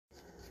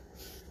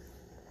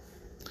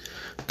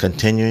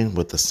Continuing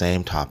with the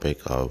same topic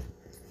of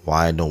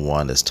why no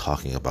one is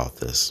talking about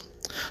this,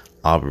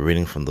 I'll be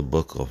reading from the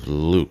book of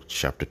Luke,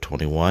 chapter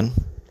 21,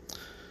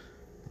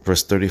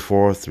 verse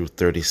 34 through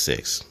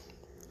 36.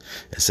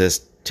 It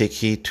says, "Take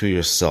heed to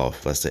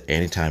yourself, lest at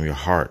any time your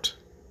heart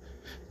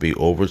be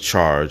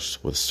overcharged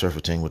with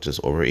surfeiting," which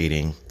is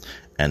overeating,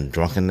 "and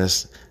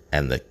drunkenness,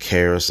 and the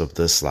cares of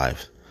this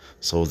life,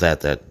 so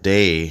that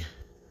day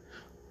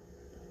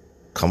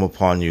come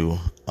upon you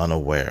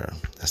unaware."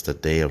 That's the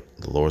day of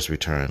the Lord's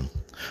return.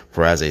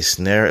 "For as a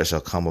snare it shall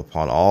come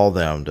upon all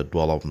them that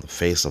dwell on the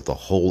face of the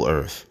whole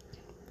earth.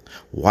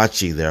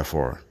 Watch ye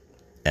therefore,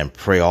 and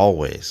pray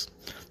always,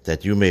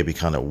 that you may be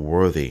counted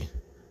worthy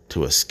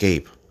to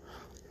escape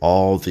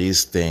all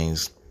these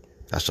things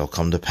that shall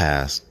come to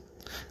pass,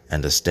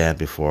 and to stand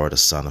before the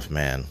Son of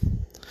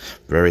Man."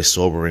 Very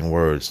sobering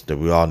words that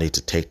we all need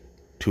to take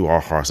to our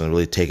hearts and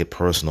really take it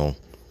personal,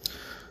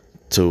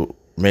 to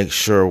make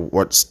sure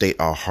what state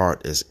our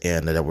heart is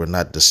in, and that we're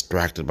not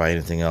distracted by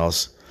anything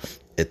else.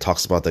 It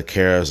talks about the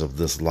cares of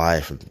this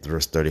life in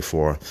verse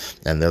 34,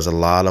 and there's a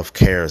lot of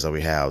cares that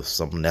we have,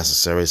 some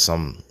necessary,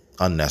 some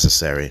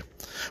unnecessary,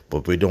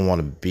 but we don't want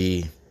to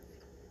be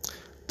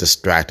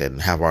distracted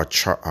and have our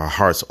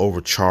hearts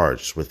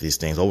overcharged with these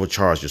things.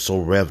 Overcharged, you're so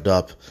revved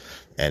up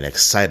and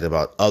excited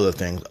about other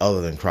things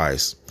other than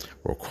Christ,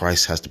 where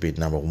Christ has to be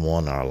number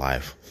one in our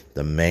life.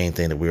 The main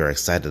thing that we are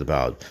excited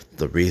about,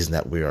 the reason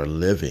that we are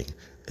living,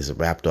 is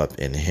wrapped up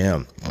in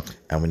Him.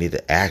 And we need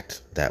to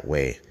act that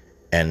way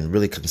and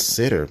really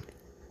consider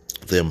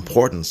the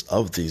importance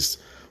of these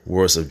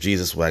words of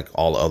Jesus. Like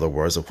all other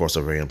words, of course,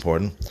 are very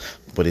important.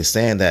 But He's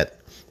saying that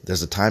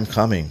there's a time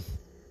coming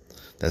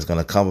that's going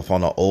to come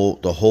upon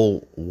the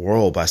whole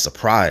world by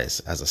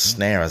surprise, as a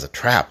snare, as a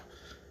trap.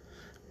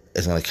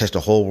 It's going to catch the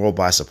whole world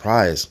by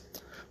surprise.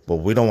 But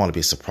we don't want to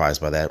be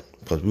surprised by that,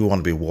 because we want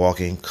to be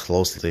walking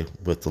closely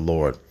with the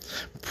Lord,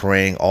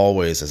 praying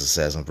always, as it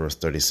says in verse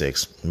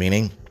 36,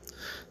 meaning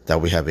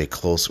that we have a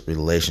close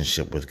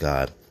relationship with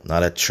God,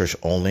 not at church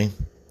only.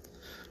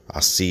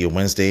 I'll see you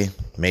Wednesday,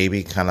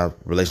 maybe kind of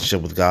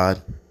relationship with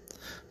God,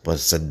 but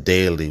it's a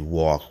daily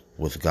walk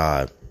with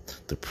God,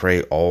 to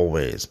pray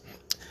always.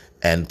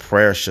 And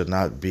prayer should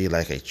not be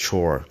like a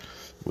chore.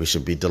 We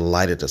should be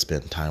delighted to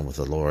spend time with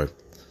the Lord,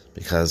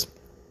 because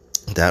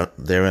that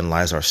therein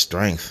lies our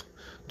strength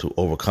to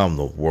overcome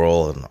the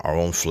world and our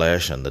own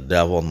flesh and the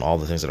devil and all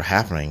the things that are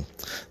happening,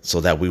 so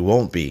that we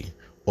won't be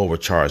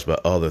overcharged by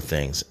other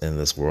things in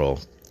this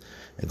world.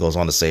 It goes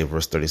on to say,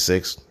 verse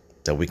 36,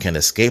 that we can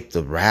escape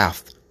the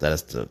wrath that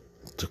is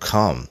to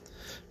come,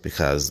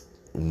 because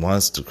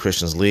once the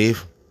Christians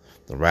leave,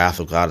 the wrath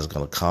of God is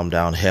going to come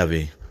down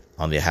heavy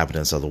on the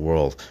inhabitants of the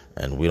world,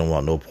 and we don't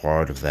want no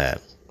part of that.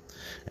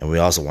 And we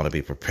also want to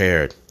be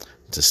prepared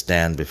to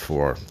stand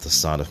before the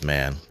Son of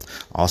Man.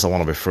 I also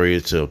want to refer you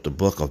to the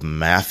book of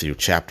Matthew,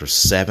 chapter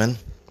 7.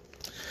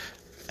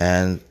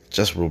 And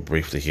just real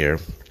briefly here,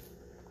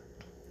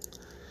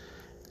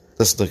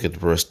 let's look at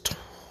verse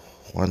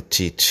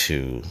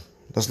 22.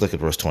 Let's look at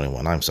verse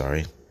 21. I'm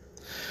sorry.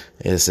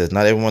 It says,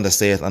 "Not everyone that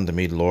saith unto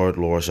me, Lord,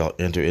 Lord, shall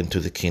enter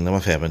into the kingdom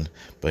of heaven,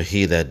 but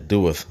he that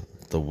doeth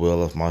the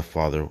will of my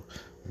Father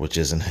which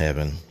is in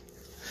heaven."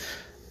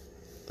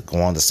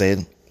 Go on to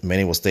say,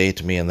 "Many will say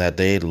to me in that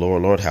day,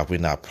 Lord, Lord, have we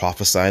not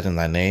prophesied in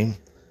thy name?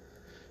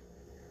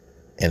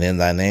 And in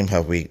thy name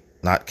have we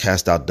not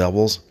cast out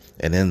devils?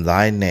 And in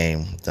thy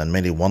name done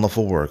many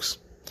wonderful works?"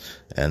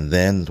 And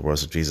then the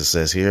words of Jesus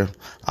says here,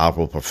 "I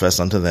will profess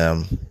unto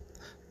them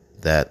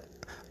that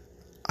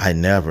I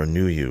never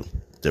knew you.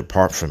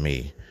 Depart from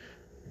me,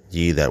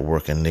 ye that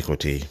work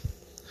iniquity."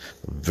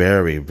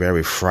 Very,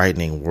 very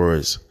frightening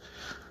words.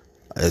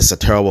 It's a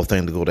terrible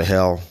thing to go to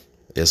hell.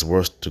 It's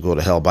worse to go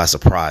to hell by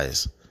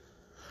surprise.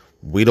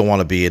 We don't want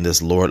to be in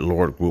this Lord,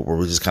 Lord group where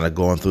we're just kind of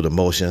going through the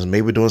motions,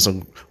 maybe doing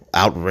some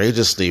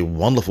outrageously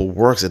wonderful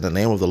works in the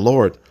name of the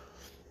Lord.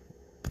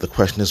 But the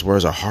question is,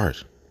 where's our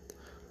heart?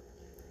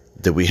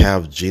 Did we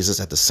have Jesus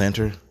at the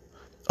center?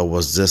 Or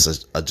was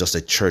this just a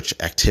church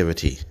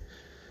activity?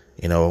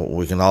 You know,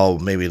 we can all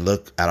maybe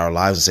look at our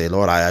lives and say,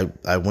 Lord,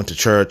 I went to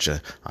church,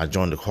 I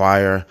joined the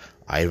choir,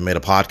 I even made a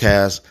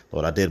podcast.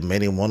 Lord, I did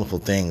many wonderful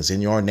things in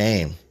your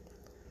name.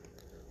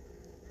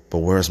 But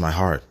where's my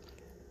heart?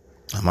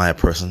 Am I a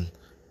person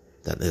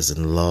that is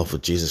in love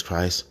with Jesus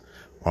Christ?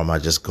 Or am I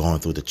just going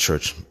through the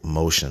church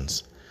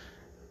motions?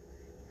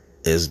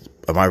 Is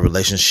my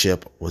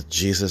relationship with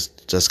Jesus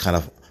just kind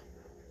of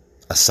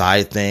a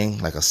side thing,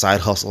 like a side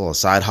hustle, a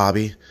side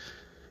hobby?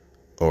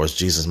 Or is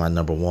Jesus my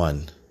number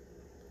one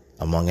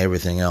among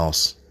everything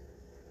else?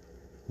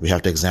 We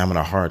have to examine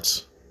our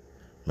hearts,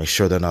 make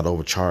sure they're not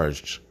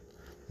overcharged.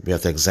 We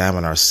have to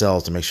examine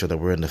ourselves to make sure that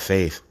we're in the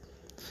faith,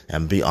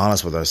 and be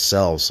honest with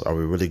ourselves. Are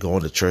we really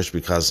going to church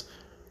because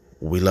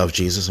we love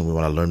Jesus and we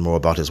want to learn more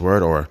about His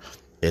Word? Or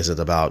is it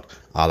about,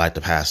 I like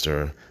the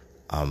pastor,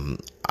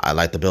 I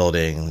like the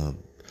building,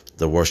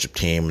 the worship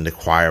team, and the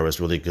choir is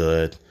really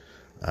good,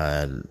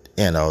 and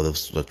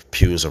the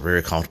pews are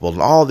very comfortable,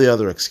 and all the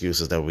other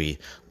excuses that we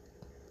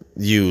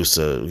use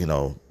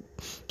to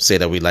say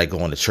that we like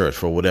going to church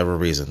for whatever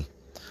reason?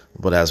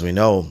 But as we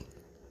know,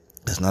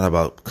 it's not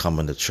about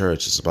coming to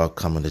church. It's about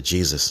coming to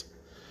Jesus.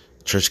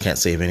 Church can't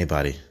save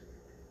anybody.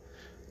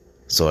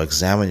 So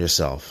examine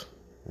yourself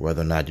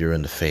whether or not you're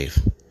in the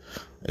faith.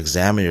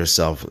 Examine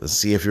yourself and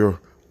see if you're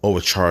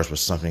overcharged with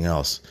something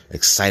else,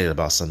 excited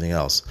about something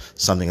else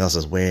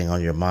is weighing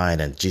on your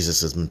mind, and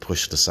Jesus has been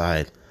pushed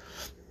aside.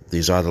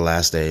 These are the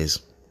last days.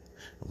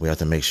 We have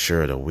to make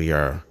sure that we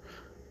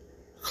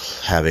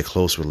have a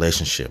close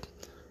relationship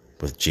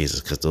with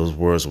Jesus, because those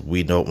words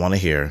we don't want to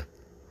hear,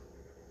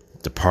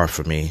 depart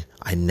from me,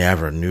 I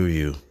never knew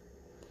you,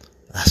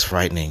 that's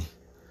frightening.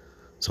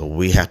 So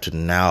we have to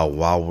now,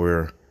 while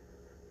we're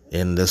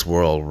in this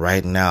world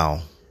right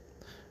now,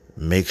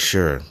 make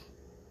sure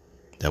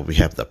that we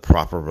have the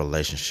proper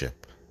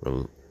relationship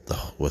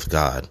with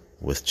God,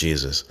 with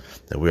Jesus,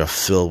 that we are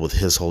filled with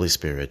His Holy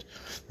Spirit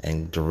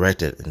and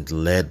directed and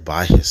led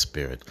by His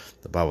Spirit.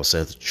 The Bible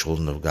says the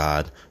children of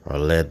God are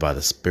led by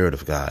the Spirit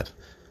of God.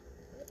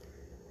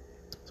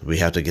 So we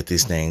have to get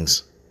these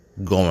things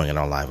going in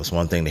our life. It's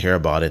one thing to hear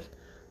about it.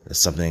 It's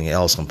something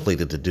else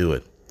completely to do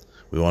it.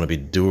 We want to be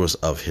doers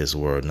of His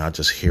word, not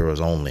just hearers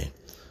only.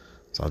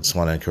 So I just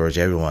want to encourage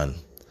everyone,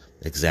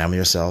 examine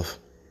yourself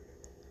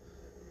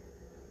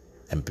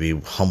and be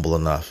humble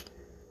enough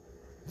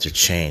to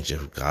change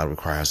if God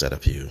requires that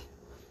of you.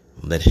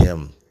 Let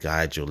Him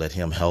guide you. Let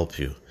Him help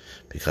you,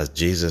 because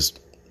Jesus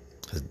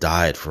has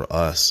died for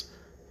us,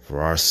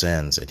 for our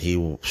sins, and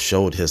He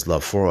showed His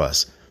love for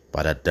us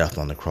by that death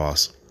on the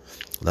cross.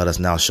 Let us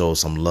now show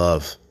some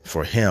love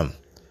for Him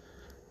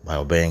by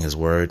obeying His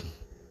word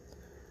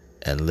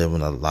and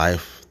living a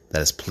life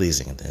that is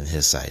pleasing in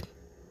His sight.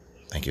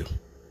 Thank you.